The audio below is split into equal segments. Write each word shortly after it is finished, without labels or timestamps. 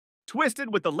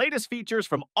twisted with the latest features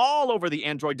from all over the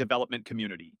Android development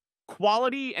community.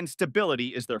 Quality and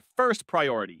stability is their first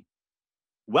priority.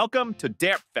 Welcome to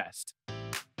DerpFest.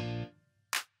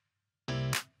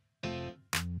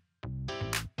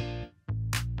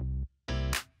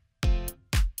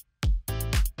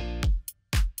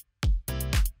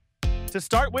 To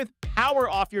start with, power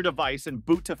off your device and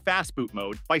boot to fast boot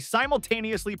mode by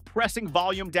simultaneously pressing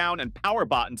volume down and power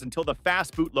buttons until the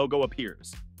fast boot logo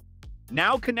appears.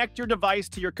 Now connect your device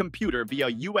to your computer via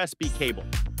USB cable.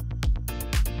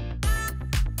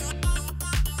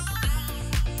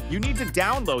 You need to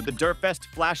download the DerpFest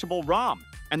flashable ROM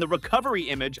and the recovery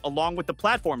image along with the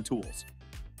platform tools.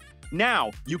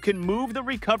 Now, you can move the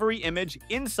recovery image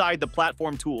inside the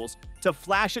platform tools to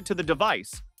flash it to the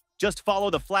device. Just follow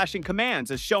the flashing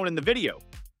commands as shown in the video.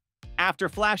 After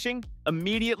flashing,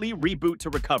 immediately reboot to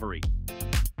recovery.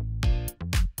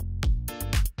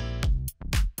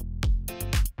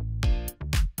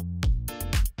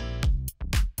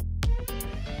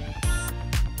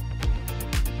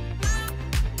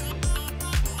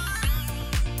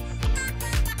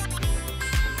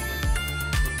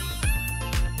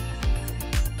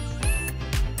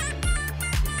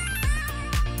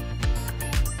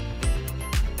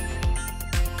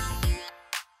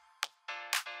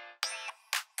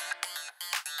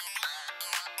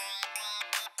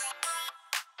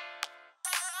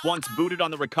 Once booted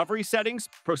on the recovery settings,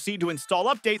 proceed to install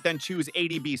update, then choose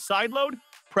ADB sideload,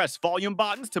 press volume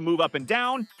buttons to move up and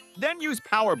down, then use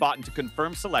power button to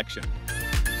confirm selection.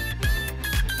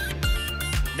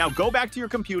 Now go back to your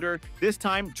computer, this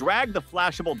time drag the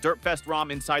flashable DerpFest ROM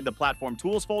inside the platform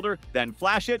tools folder, then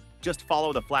flash it, just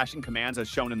follow the flashing commands as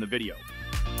shown in the video.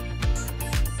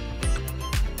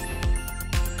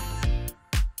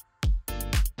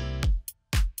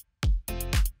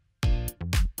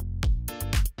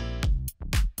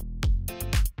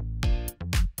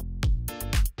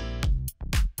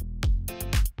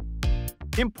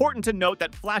 Important to note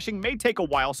that flashing may take a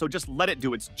while, so just let it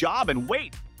do its job and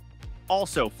wait.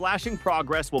 Also, flashing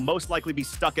progress will most likely be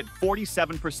stuck at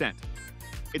 47%.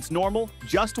 It's normal,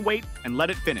 just wait and let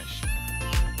it finish.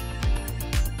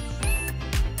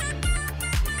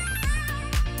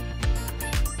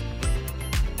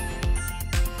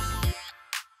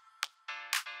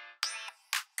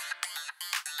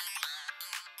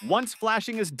 Once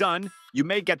flashing is done, you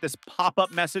may get this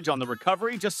pop-up message on the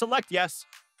recovery. Just select yes.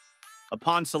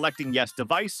 Upon selecting yes,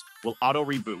 device will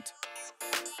auto-reboot.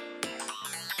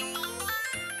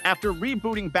 After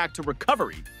rebooting back to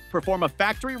recovery, perform a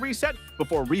factory reset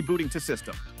before rebooting to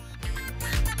system.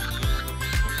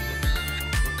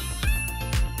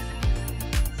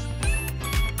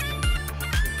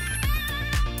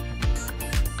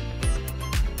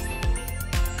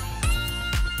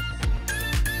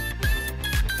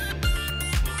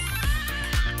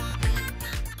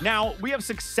 Now, we have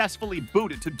successfully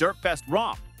booted to DerpFest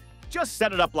ROM. Just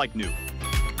set it up like new.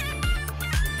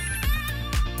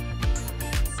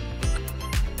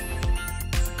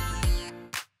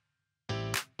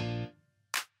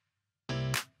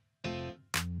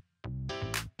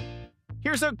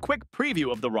 Here's a quick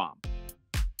preview of the ROM.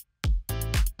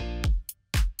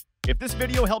 If this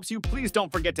video helps you, please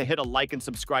don't forget to hit a like and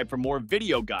subscribe for more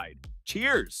video guide.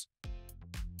 Cheers!